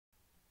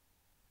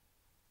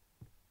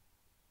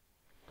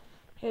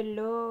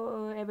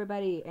Hello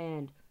everybody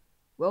and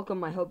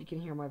welcome. I hope you can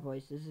hear my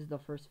voice. This is the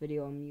first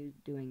video I'm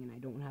doing and I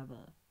don't have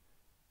a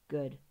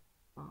good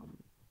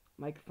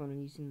microphone.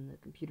 I'm using the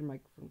computer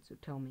microphone, so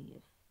tell me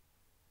if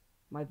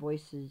my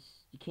voice is,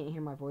 you can't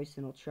hear my voice,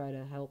 and I'll try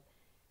to help.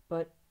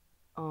 But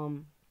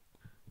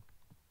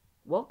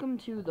welcome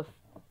to the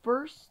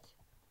first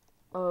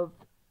of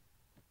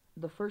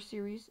the first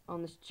series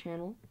on this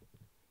channel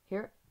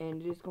here,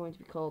 and it is going to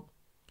be called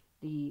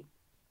the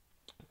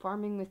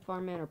Farming with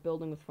Farman or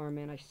Building with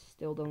Farman. I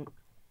still don't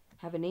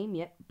have a name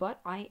yet, but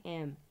I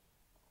am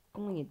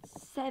going at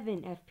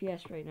 7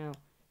 FPS right now,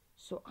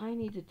 so I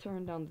need to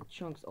turn down the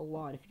chunks a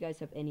lot. If you guys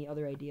have any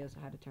other ideas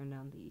on how to turn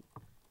down the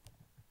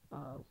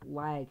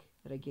lag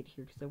that I get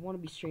here, because I want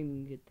to be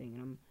streaming a good thing,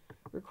 and I'm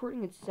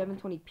recording at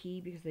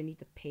 720p because I need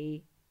to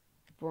pay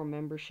for a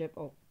membership.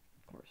 Oh,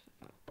 of course,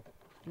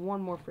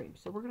 one more frame.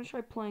 So we're gonna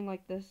try playing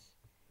like this,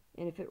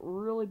 and if it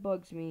really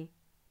bugs me,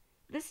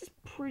 this is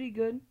pretty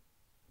good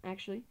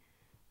actually.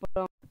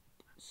 But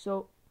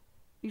so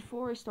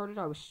before I started,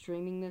 I was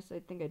streaming this. I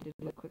think I did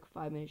a quick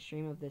 5-minute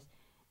stream of this,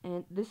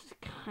 and this is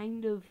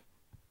kind of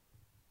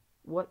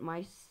what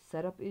my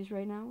setup is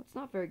right now. It's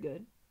not very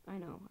good, I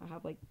know. I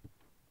have like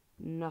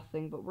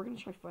nothing, but we're gonna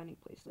try finding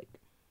a place. Like,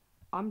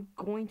 I'm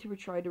going to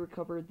try to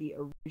recover the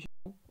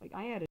original. Like,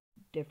 I had a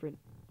different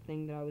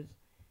thing that I was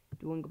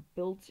doing, a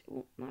build,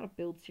 well, not a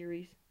build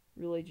series,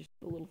 really just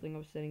a little thing I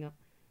was setting up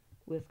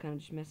with, kind of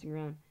just messing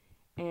around.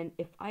 And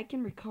if I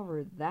can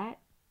recover that,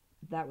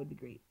 that would be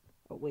great.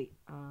 Oh wait,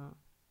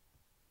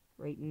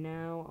 right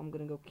now I'm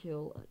gonna go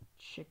kill a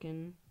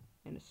chicken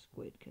and a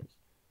squid, because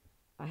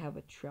I have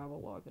a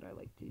travel log that I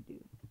like to do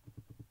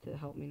to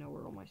help me know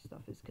where all my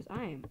stuff is, because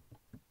I am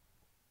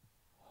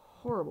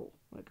horrible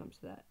when it comes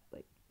to that.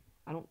 Like,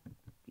 I don't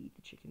eat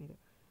the chicken either.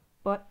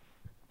 But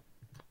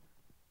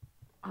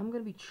I'm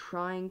gonna be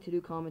trying to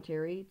do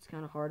commentary. It's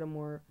kind of hard. I'm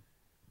more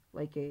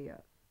like a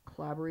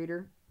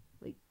collaborator.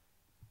 Like,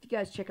 if you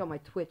guys check out my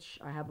Twitch,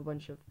 I have a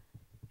bunch of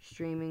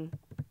streaming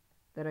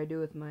that I do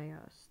with my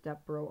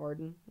stepbro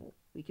Arden. Well,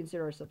 we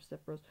consider ourselves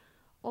stepbros.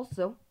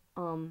 Also,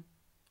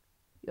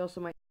 you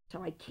also might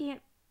tell I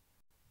can't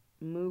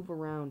move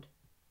around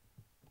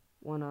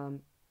when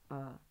I'm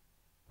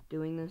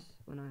doing this,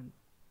 when I'm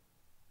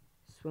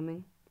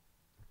swimming.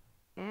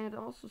 And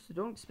also, so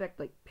don't expect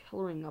like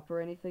pillaring up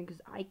or anything,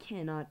 because I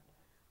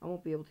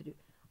won't be able to do.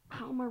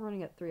 How am I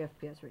running at 3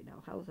 FPS right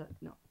now? How is that?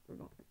 No, we're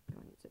going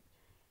at 6.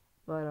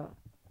 But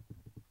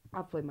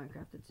I've played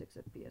Minecraft at 6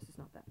 FPS. It's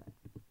not that bad.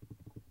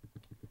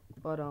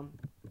 But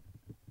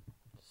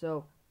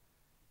so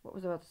what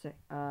was I about to say?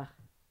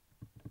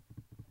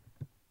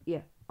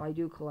 Yeah, I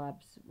do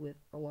collabs with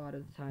a lot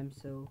of the time.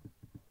 So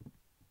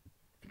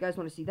if you guys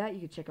want to see that,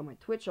 you can check out my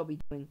Twitch. I'll be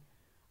doing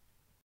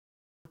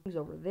things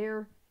over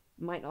there.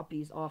 Might not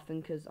be as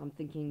often, because I'm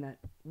thinking that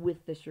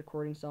with this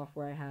recording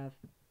software I have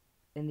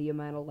and the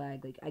amount of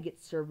lag, like, I get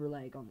server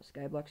lag on the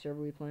Skyblock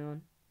server we play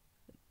on.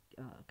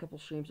 A couple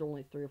streams are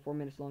only 3 or 4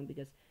 minutes long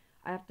because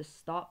I have to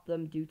stop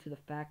them due to the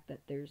fact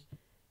that there's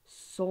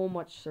so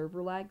much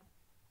server lag.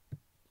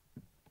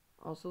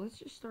 Also, let's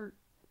just start.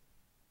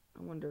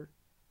 I wonder.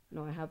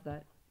 No, I have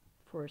that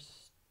for a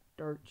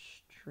start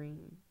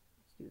stream.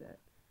 Let's do that.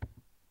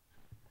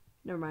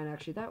 Never mind,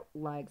 actually, that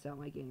lags out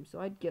my game, so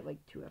I'd get like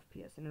 2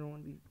 FPS, and I don't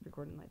want to be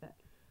recording like that.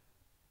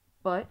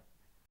 But,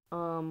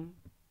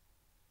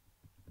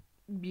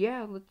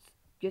 yeah, let's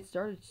get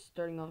started.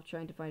 Starting off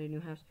trying to find a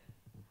new house.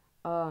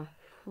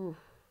 Ooh,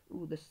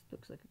 this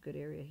looks like a good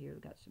area here.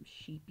 We got some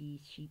sheep.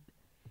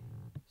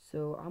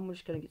 So I'm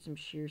just gonna get some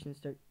shears and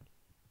start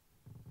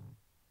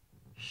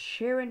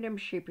shearing them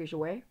sheepies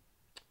away.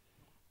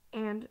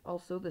 And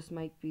also, this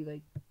might be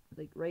like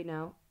right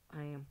now,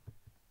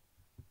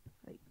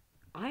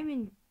 I'm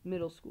in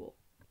middle school,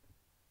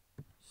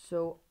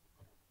 so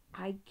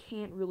I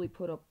can't really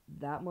put up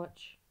that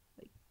much,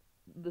 like,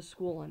 the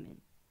school I'm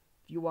in.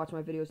 If you watch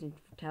my videos in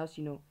Taos,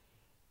 you know,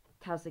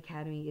 Taos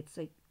Academy, it's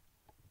like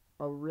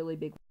a really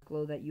big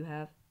workload that you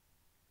have,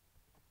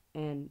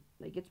 and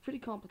like, it's pretty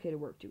complicated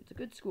work too. It's a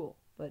good school,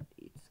 but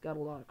it's got a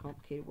lot of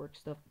complicated work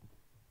stuff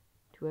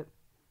to it.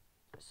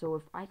 So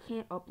if I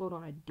can't upload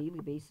on a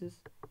daily basis,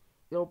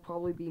 it'll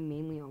probably be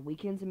mainly on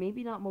weekends, and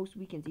maybe not most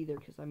weekends either,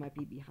 because I might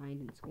be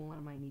behind in school and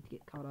I might need to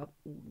get caught up.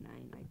 Ooh,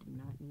 9. I did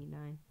not need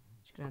 9.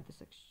 Just gonna have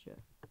this extra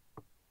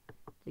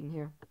thing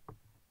here.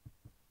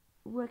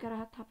 Ooh, I got a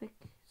hot topic.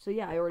 So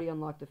yeah, I already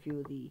unlocked a few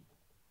of the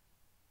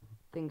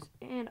things,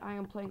 and I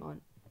am playing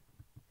on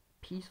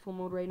peaceful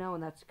mode right now,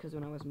 and that's because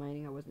when I was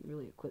mining, I wasn't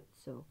really equipped,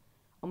 so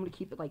I'm gonna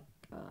keep it like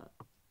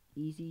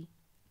easy.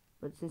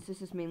 But since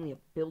this is mainly a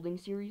building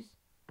series,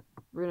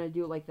 we're gonna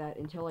do it like that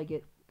until I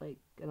get like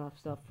enough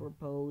stuff for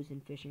bows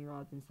and fishing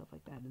rods and stuff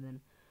like that, and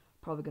then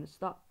probably gonna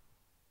stop.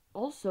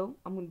 Also,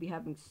 I'm gonna be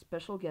having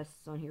special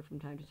guests on here from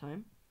time to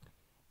time,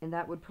 and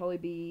that would probably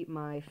be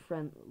my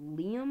friend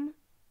Liam.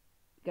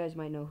 You guys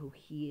might know who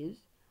he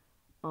is.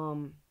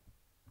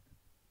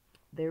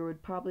 There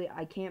would probably,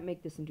 I can't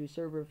make this into a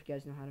server. If you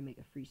guys know how to make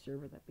a free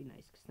server, that'd be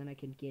nice, because then I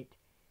can get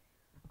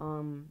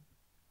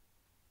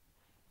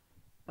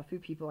a few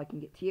people. I can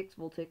get TX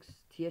Voltix,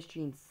 TSG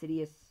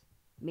Insidious,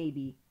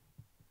 maybe.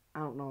 I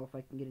don't know if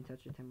I can get in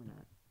touch with him or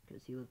not,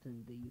 because he lives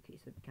in the UK,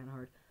 so it'd be kind of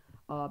hard.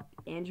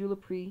 Andrew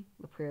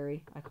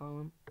Laprairie, I call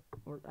him.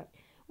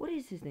 What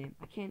is his name?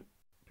 I can't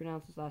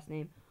pronounce his last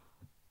name.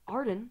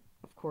 Arden,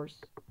 of course.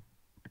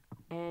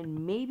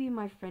 And maybe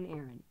my friend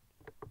Aaron.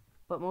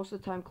 But most of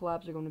the time,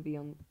 collabs are going to be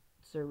on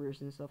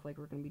servers and stuff. Like,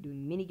 we're going to be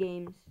doing mini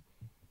games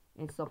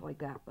and stuff like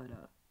that. But,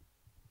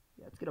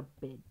 yeah, let's get a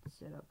bed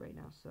set up right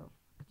now, so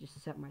I can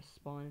just set my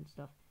spawn and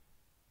stuff.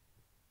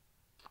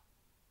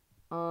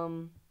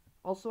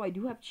 Also, I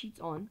do have cheats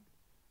on,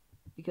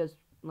 because,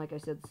 like I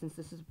said, since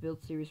this is a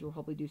build series, we'll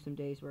probably do some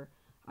days where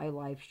I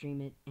live stream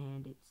it,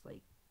 and it's,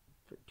 like,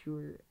 for 2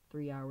 or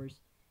 3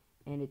 hours,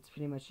 and it's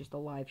pretty much just a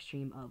live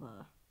stream of,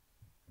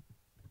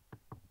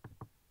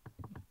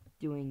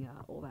 doing,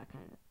 all that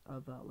kind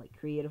of, like,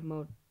 creative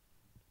mode,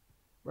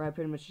 where I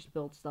pretty much just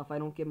build stuff. I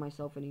don't give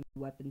myself any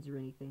weapons or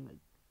anything, like,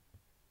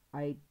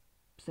 I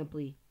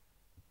simply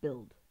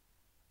build.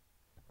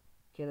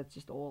 Okay, that's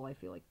just all I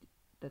feel like,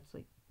 that's,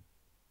 like,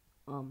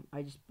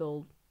 I just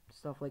build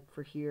stuff, like,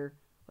 for here,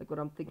 like, what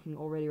I'm thinking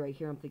already right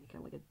here, I'm thinking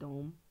kind of like a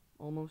dome,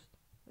 almost,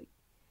 like,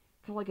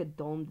 kind of like a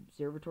domed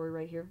observatory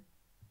right here,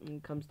 and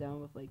it comes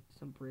down with, like,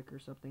 some brick or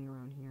something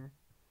around here,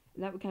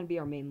 and that would kind of be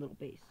our main little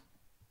base,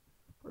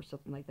 or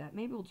something like that.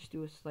 Maybe we'll just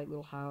do a slight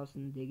little house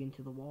and dig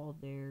into the wall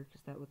there,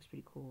 because that looks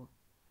pretty cool,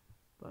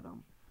 but,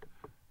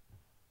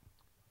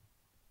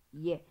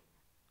 yeah,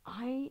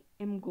 I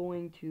am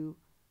going to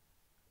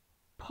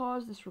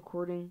pause this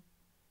recording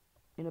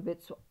in a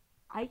bit, so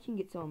I can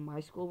get some of my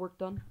schoolwork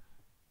done,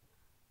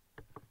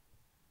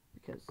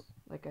 because,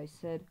 like I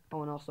said,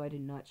 oh, and also I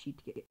did not cheat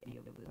to get any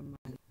of it. I'm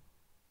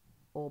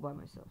all by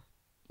myself.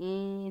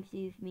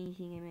 Excuse me,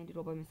 I did it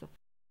all by myself.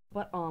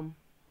 But,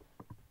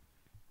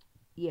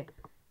 yeah,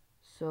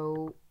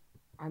 so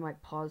I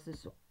might pause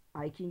this so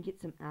I can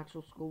get some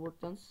actual schoolwork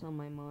done, so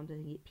my mom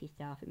doesn't get pissed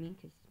off at me,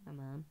 because my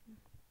mom.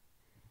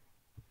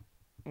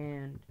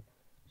 And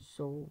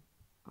so,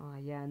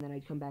 yeah, and then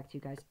I'd come back to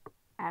you guys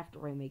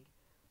after I make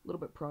a little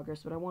bit of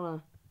progress, but I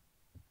want to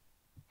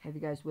have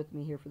you guys with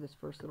me here for this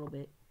first little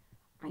bit.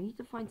 I need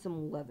to find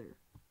some leather.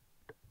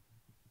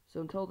 So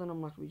until then, I'm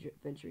not going to be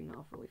venturing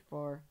off really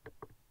far.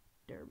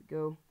 There we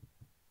go.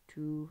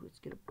 Let's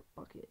get a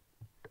bucket.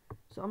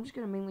 So I'm just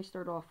going to mainly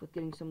start off with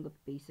getting some of the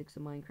basics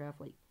of Minecraft,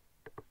 like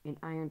an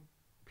iron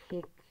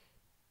pick,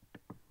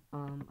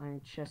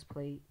 iron chest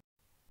plate,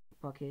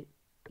 bucket,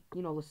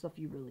 you know, the stuff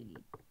you really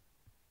need.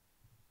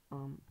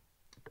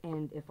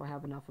 And if I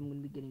have enough, I'm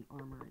going to be getting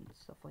armor and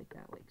stuff like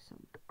that, like some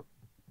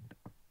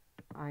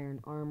iron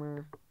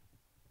armor.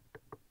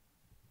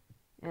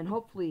 And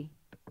hopefully,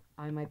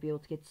 I might be able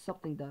to get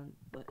something done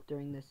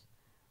during this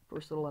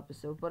first little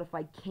episode. But if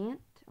I can't,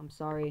 I'm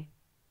sorry.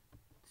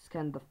 This is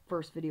kind of the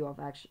first video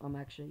I'm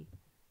actually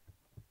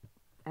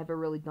ever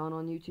really done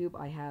on YouTube.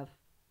 I have,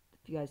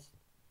 if you guys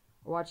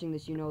are watching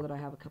this, you know that I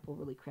have a couple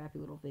really crappy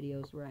little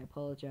videos where I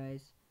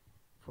apologize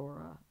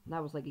for,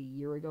 that was like a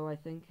year ago, I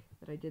think,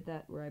 that I did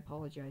that, where I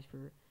apologize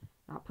for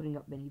not putting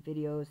up many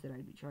videos, that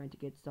I'd be trying to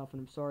get stuff, and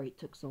I'm sorry it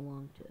took so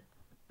long to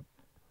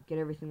get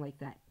everything like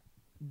that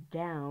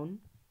down.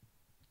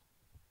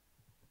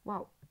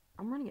 Wow,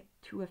 I'm running at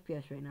 2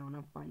 FPS right now, and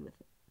I'm fine with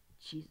it.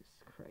 Jesus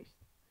Christ.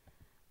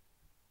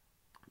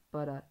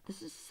 But,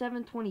 this is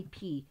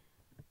 720p,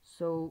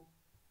 so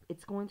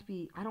it's going to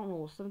be, I don't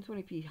know,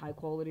 720p high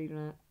quality or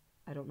not,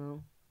 I don't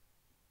know.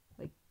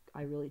 Like,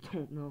 I really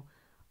don't know.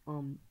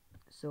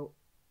 So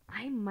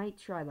I might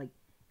try, like,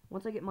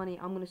 once I get money,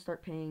 I'm going to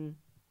start paying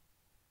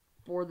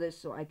for this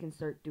so I can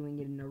start doing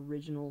it in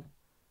original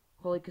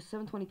quality, because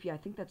 720p, I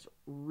think that's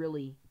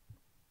really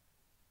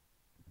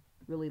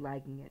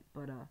lagging it.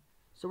 But,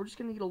 so we're just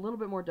going to get a little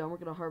bit more done. We're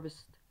going to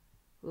harvest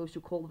those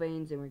 2 coal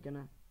veins, and we're going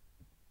to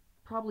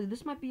probably,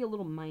 this might be a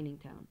little mining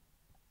town.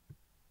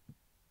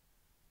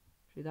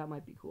 Actually, that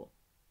might be cool.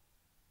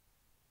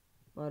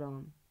 But,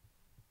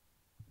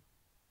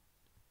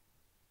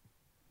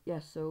 yeah,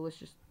 so let's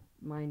just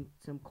mine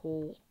some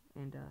coal,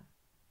 and,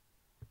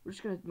 we're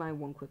just going to mine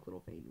one quick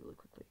little vein really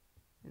quickly.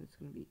 And it's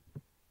going to be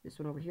this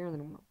one over here, and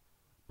then I'm going to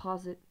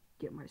pause it,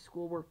 get my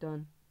schoolwork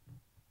done,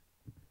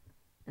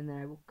 and then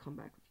I will come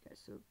back with you guys.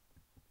 So,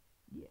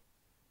 yeah.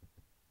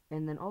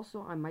 And then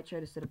also, I might try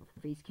to set up a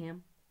face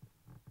cam,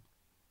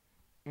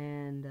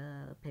 and,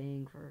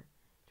 paying for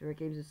direct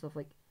games and stuff.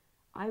 Like,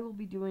 I will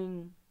be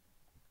doing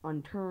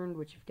Unturned,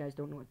 which if you guys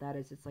don't know what that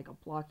is, it's like a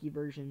blocky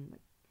version.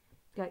 Like,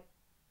 it's got,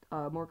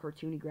 more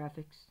cartoony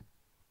graphics,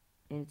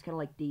 and it's kind of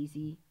like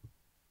Daisy,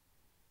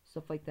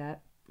 stuff like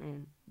that.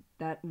 And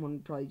that one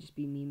would probably just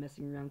be me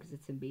messing around because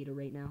it's in beta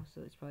right now,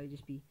 so it's probably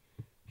just be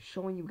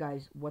showing you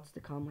guys what's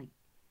to come. Like,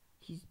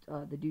 he's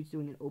the dude's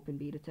doing an open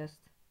beta test.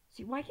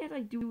 See, why can't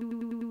I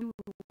do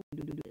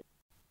it?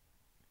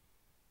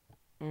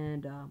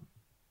 And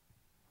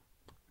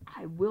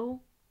I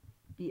will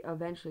be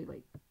eventually,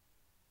 like,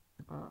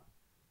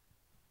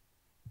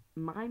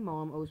 my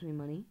mom owes me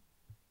money,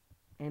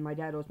 and my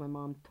dad owes my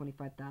mom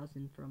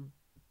 $25,000 from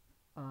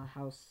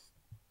house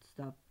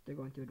stuff. They're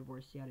going through a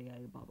divorce, yada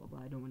yada, blah blah blah.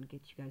 I don't want to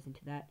get you guys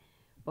into that,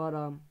 but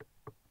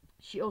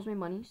she owes me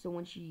money, so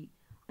when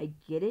I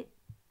get it,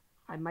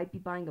 I might be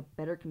buying a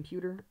better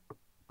computer,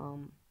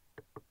 some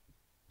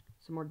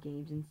more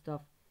games and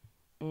stuff.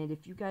 And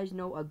if you guys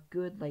know a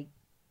good, like,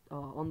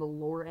 on the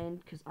lower end,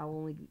 because I'll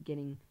only be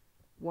getting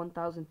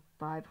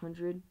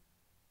 1,500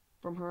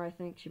 from her, I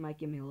think. She might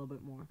give me a little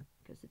bit more,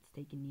 because it's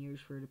taken years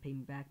for her to pay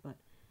me back. But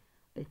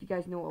if you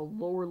guys know a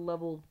lower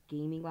level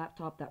gaming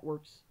laptop that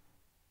works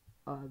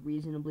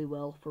reasonably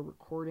well for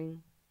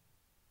recording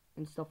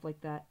and stuff like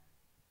that,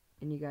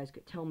 and you guys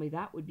could tell me,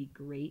 that would be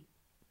great.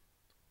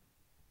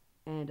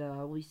 And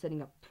we'll be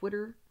setting up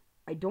Twitter.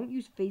 I don't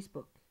use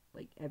Facebook,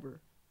 like,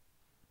 ever.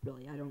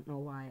 Really, I don't know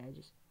why. I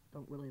just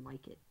don't really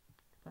like it.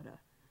 But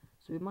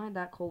so we mined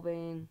that coal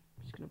vein.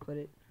 I'm just gonna put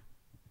it.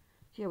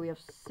 So yeah, we have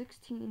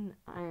 16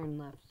 iron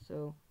left.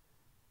 So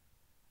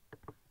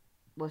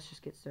let's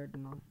just get started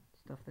on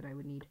stuff that I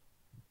would need.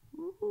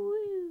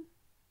 Woo-hoo.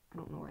 I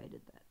don't know why I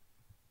did that.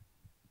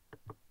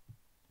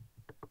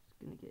 Just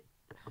gonna get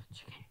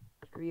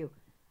screw you.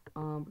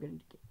 We're gonna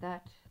get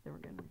that. Then we're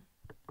gonna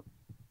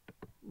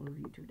move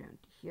you two down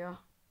to here.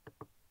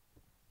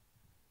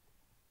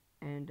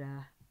 And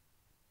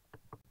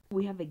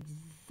we have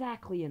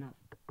exactly enough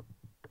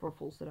for a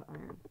full set of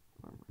iron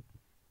armor.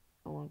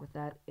 Along with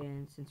that,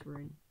 and since we're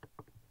in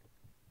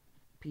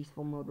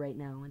peaceful mode right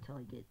now until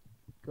I get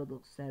good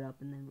little setup,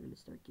 and then we're gonna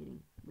start getting.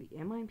 Wait,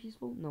 am I in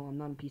peaceful? No, I'm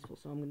not in peaceful.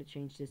 So I'm gonna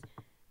change this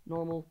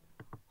normal,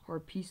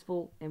 hard,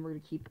 peaceful, and we're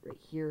gonna keep it right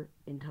here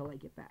until I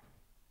get back.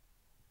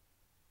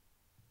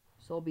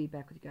 So I'll be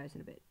back with you guys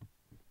in a bit.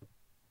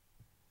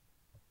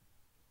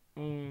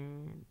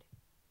 And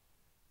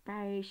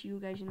bye. See you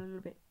guys in a little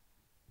bit.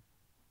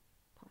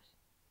 Pause.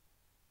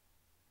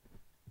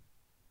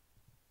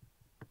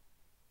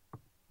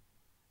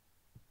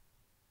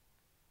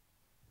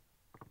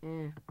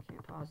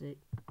 Can't pause it.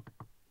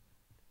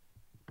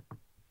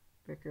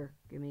 Fricker,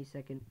 give me a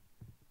second.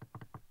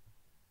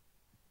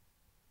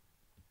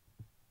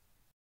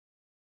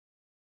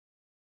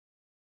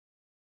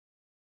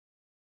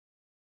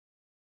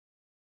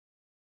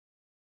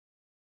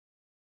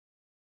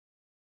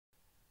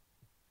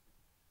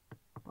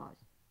 Pause.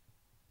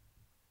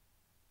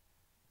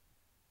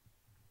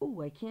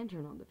 Oh, I can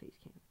turn on the face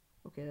cam.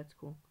 Okay, that's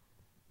cool.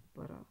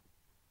 But, can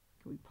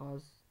we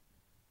pause,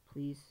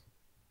 please?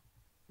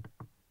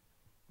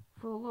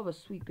 For the love of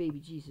sweet baby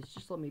Jesus,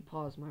 just let me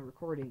pause my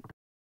recording.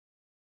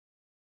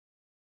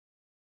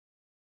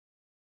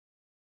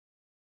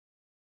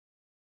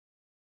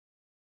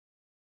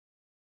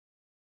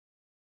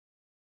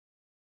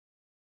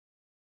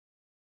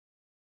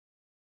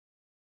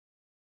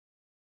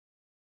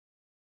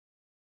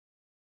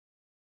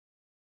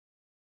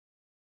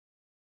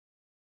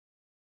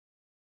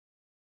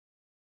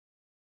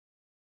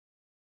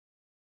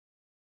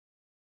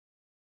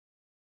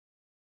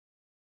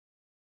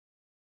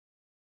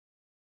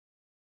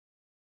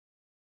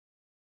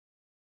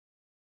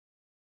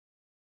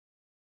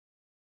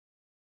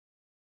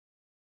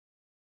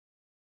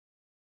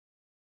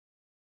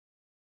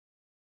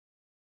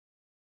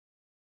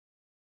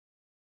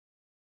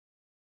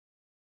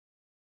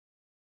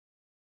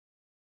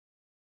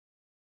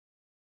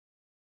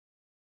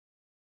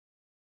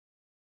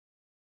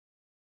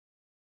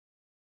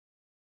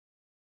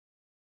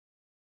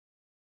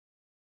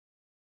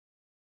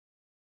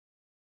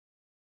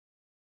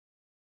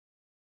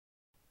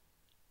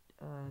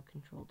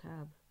 Control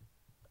tab.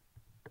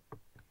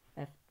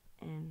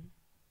 FN.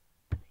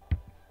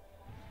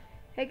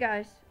 Hey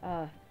guys,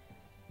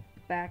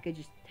 back. I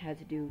just had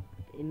to do,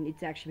 and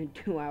it's actually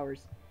been 2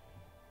 hours,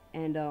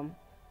 and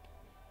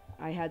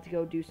I had to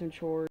go do some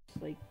chores,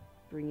 like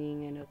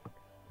bringing in a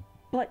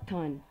butt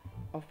ton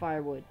of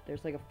firewood.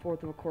 There's like a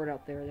fourth of a cord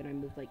out there, then I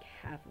moved like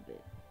half of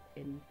it,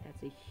 and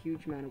that's a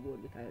huge amount of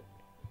wood without.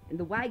 And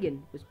the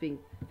wagon was being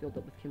filled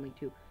up with kindling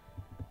too.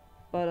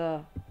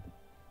 But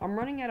I'm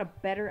running at a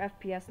better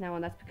FPS now,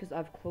 and that's because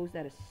I've closed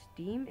out of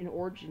Steam and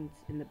Origins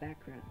in the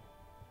background.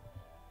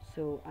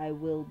 So I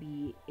will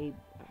be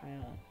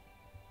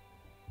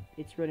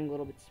it's running a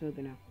little bit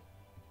smoother now.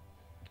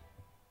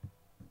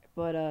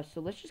 But so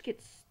let's just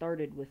get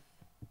started with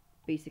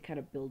basic kind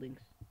of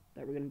buildings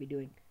that we're gonna be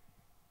doing.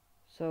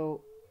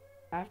 So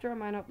after I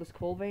mine out this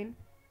coal vein,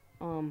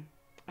 I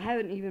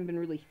haven't even been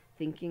really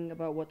thinking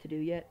about what to do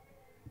yet.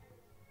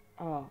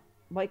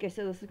 Like I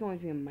said, this is going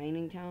to be a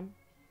mining town.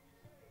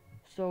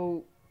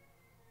 So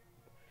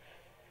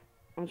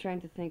I'm trying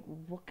to think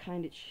what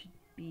kind it should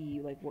be,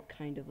 like what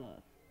kind of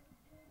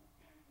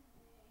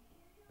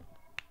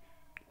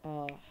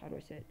how do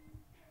I say it?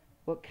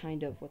 What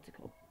kind of, what's it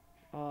called?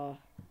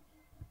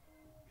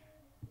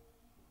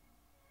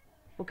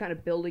 What kind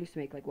of buildings to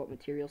make, like what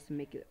materials to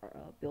make it,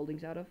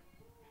 buildings out of.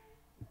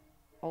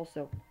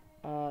 Also,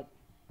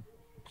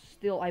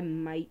 still I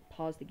might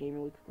pause the game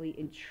really quickly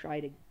and try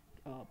to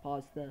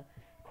pause the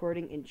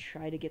recording and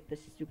try to get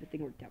this stupid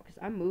thing worked out, because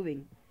I'm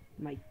moving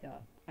my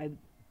I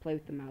play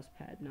with the mouse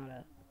pad, not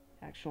a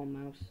actual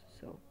mouse,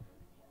 so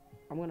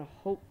I'm gonna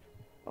hope.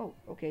 Oh,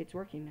 okay, it's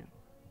working now.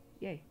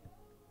 Yay.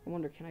 I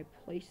wonder, can I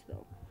place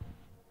though?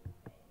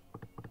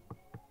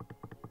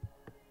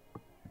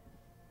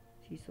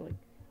 See, so like,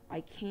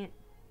 I can't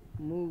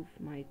move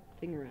my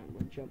thing around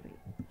when jumping,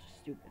 which is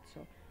stupid.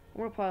 So I'm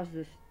gonna pause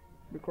this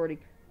recording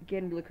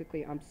again really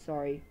quickly. I'm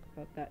sorry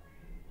about that,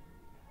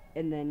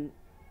 and then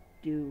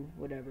do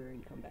whatever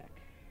and come back.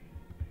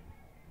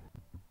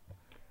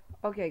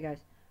 Okay, guys,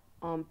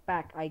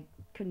 back. I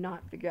could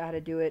not figure out how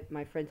to do it.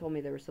 My friend told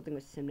me there was something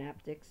with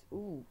synaptics.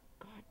 Ooh,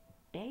 god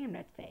damn,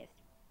 that's fast.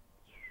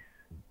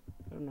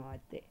 I don't know. I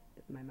think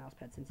my mouse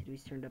pad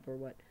sensitivity's turned up or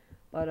what,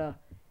 but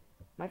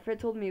my friend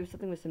told me it was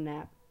something with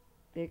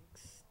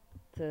synaptics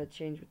to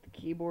change with the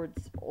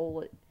keyboards,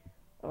 or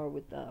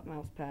with the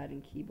mouse pad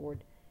and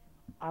keyboard.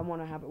 I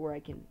want to have it where I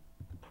can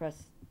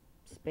press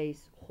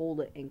space,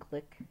 hold it, and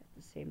click at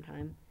the same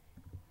time.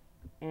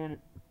 And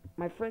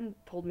my friend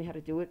told me how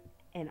to do it,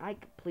 and I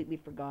completely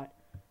forgot.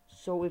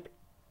 So if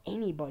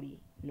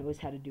anybody knows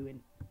how to do it,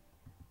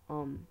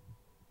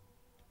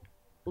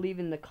 leave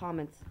in the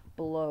comments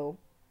below.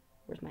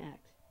 Where's my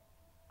axe?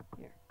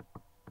 Here.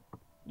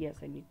 Yes,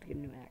 I need to get a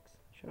new axe.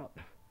 Shut up.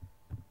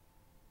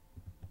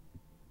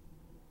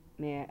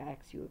 May I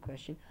ask you a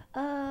question?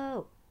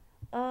 Oh,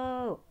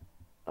 I'm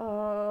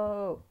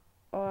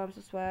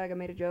so swag. I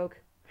made a joke.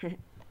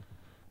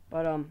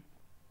 But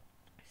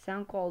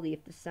sound quality.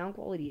 If the sound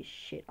quality is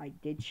shit, I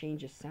did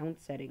change a sound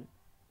setting.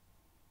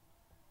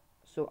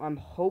 So I'm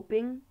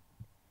hoping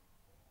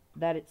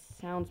that it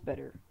sounds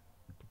better,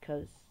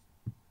 because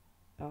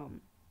a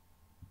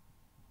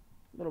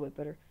little bit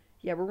better.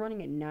 Yeah, we're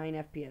running at 9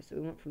 FPS, so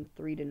we went from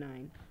 3 to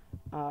 9.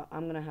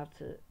 I'm gonna have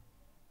to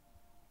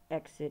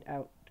exit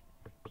out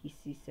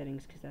PC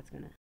settings, because that's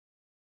gonna...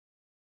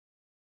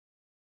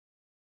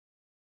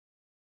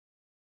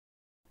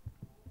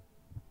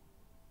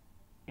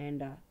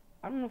 And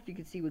I don't know if you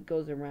can see what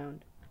goes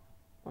around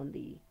on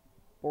the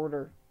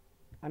border.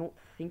 I don't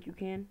think you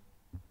can.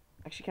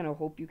 Actually, kind of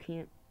hope you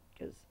can't,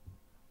 because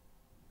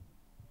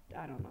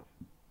I don't know.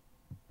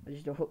 I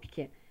just don't hope you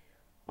can't.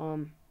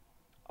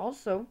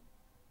 Also,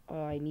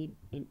 I need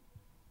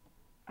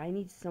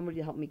somebody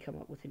to help me come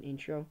up with an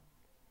intro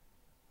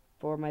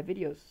for my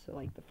videos. So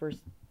like the first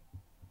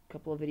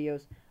couple of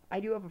videos, I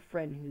do have a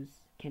friend who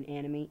can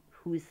animate,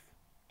 I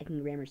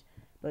can grammars,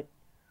 but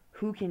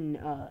who can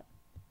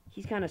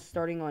he's kind of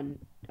starting on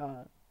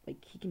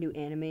like he can do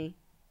anime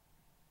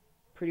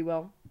pretty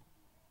well,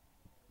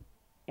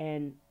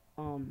 and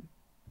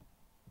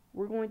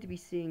we're going to be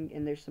seeing,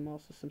 and there's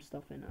also some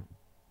stuff in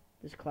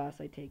this class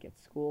I take at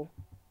school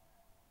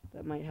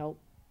that might help.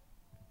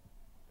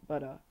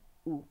 But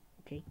ooh,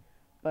 okay.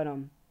 But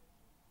I'll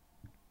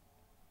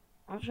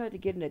try to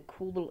get in a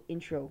cool little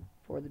intro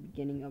for the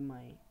beginning of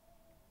my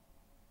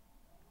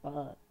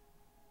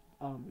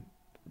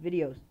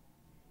videos,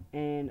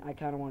 and I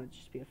kind of want it to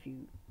just be a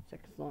few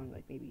seconds long,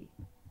 like maybe.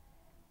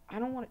 I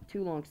don't want it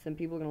too long, because then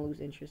people are gonna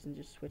lose interest and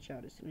just switch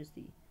out as soon as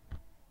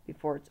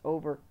before it's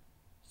over.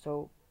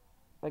 So,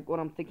 like what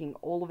I'm thinking,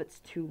 all of it's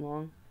too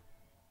long.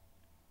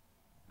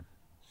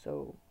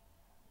 So,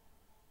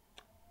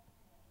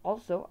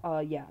 also,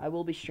 yeah, I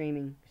will be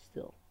streaming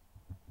still.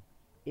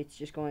 It's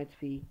just going to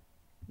be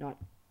not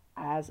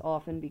as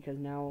often, because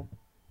now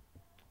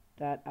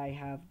that I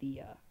have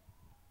the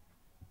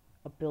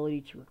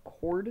ability to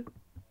record,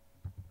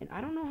 and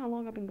I don't know how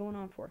long I've been going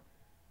on for.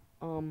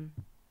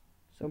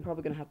 So I'm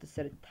probably gonna have to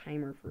set a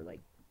timer for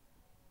like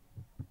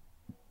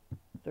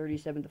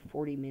 37 to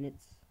 40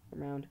 minutes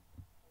around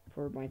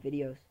for my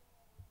videos.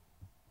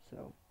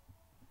 So,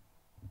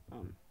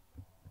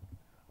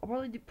 I'll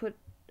probably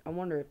I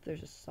wonder if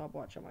there's a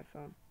stopwatch on my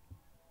phone.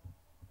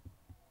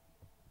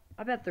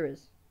 I bet there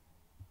is.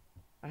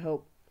 I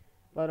hope.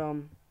 But,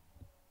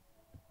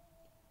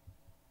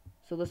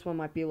 so this one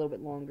might be a little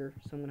bit longer,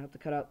 so I'm gonna have to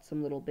cut out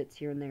some little bits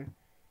here and there.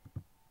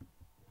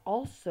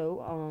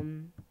 Also,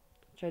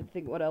 trying to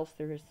think what else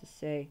there is to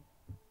say,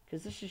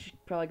 because this is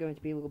probably going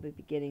to be a little bit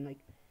beginning, like,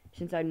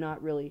 since I'm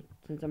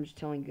just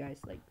telling you guys,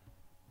 like,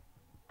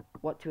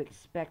 what to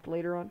expect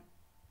later on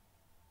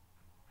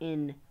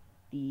in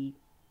the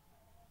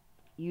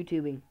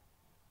YouTubing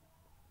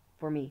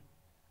for me,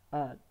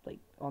 like,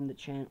 on my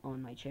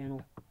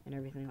channel and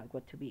everything, like,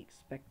 what to be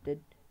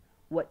expected,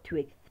 what to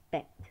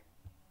expect.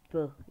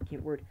 Ugh, I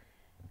can't word.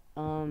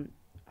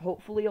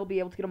 Hopefully I'll be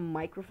able to get a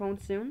microphone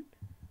soon.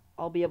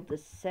 I'll be able to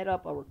set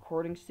up a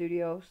recording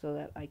studio so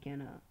that I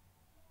can,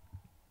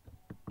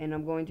 and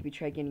I'm going to be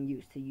getting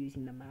used to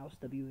using the mouse,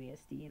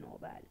 WASD, and all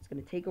that. It's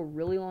going to take a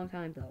really long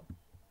time, though.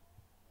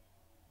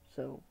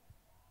 So,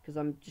 because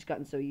I'm just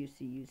gotten so used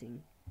to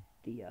using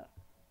the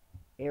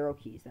arrow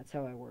keys. That's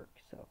how I work.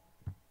 So,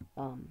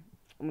 I'm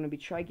going to be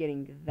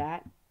getting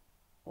that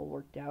all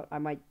worked out. I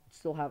might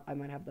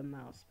have the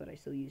mouse, but I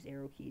still use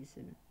arrow keys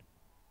and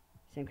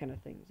same kind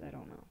of things. I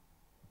don't know.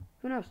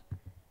 Who knows?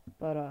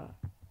 But,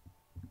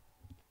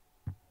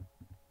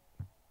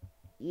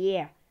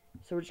 yeah.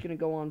 So we're just going to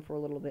go on for a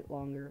little bit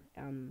longer.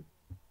 I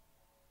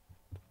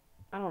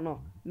don't know.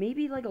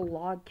 Maybe like a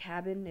log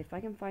cabin, if I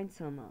can find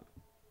some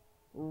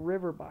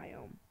river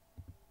biome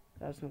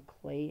that has some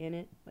clay in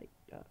it, like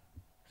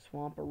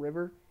swamp or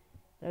river,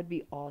 That'd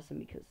be awesome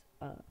because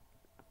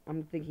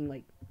I'm thinking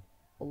like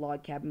a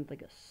log cabin with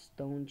like a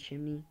stone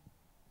chimney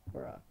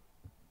or a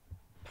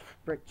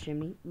brick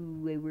chimney.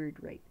 Ooh, a weird,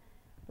 right?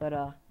 But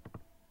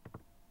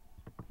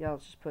yeah,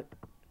 let's just put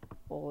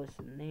all this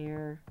in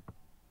there.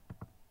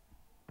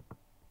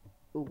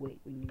 Oh wait,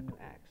 we need a new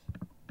axe.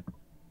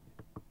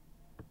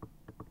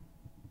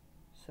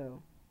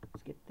 So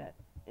let's get that.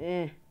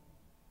 Wait,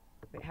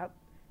 how?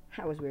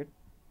 That was weird.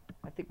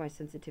 I think my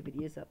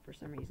sensitivity is up for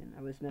some reason.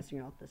 I was messing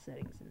around with the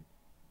settings, and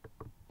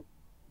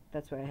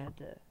that's why I had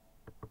to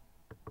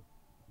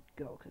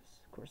go, because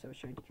of course I was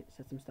trying to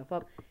set some stuff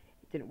up.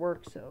 It didn't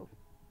work, so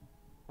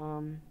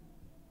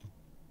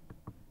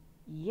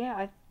yeah,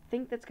 I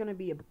think that's gonna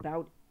be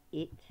about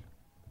it.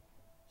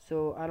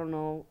 So I don't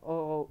know.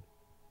 Oh,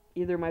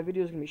 either my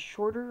video is gonna be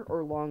shorter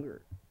or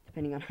longer,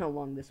 depending on how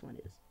long this one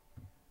is.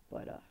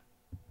 But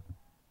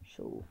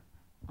so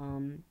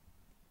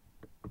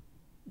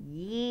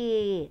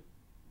yeah.